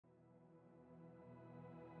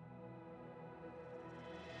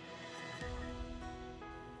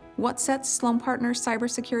What sets Slone Partners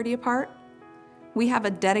Cybersecurity apart? We have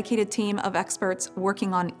a dedicated team of experts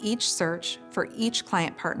working on each search for each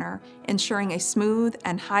client partner, ensuring a smooth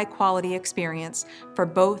and high-quality experience for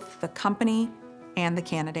both the company and the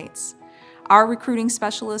candidates. Our recruiting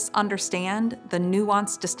specialists understand the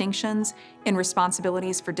nuanced distinctions in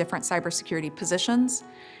responsibilities for different cybersecurity positions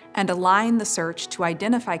and align the search to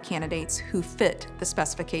identify candidates who fit the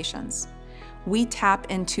specifications. We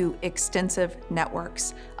tap into extensive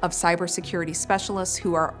networks of cybersecurity specialists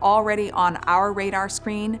who are already on our radar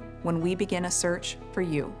screen when we begin a search for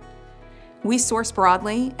you. We source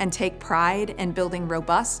broadly and take pride in building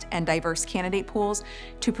robust and diverse candidate pools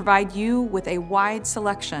to provide you with a wide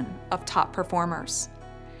selection of top performers.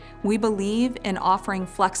 We believe in offering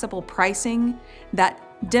flexible pricing that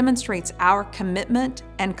demonstrates our commitment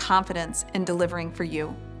and confidence in delivering for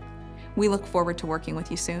you. We look forward to working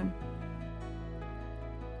with you soon.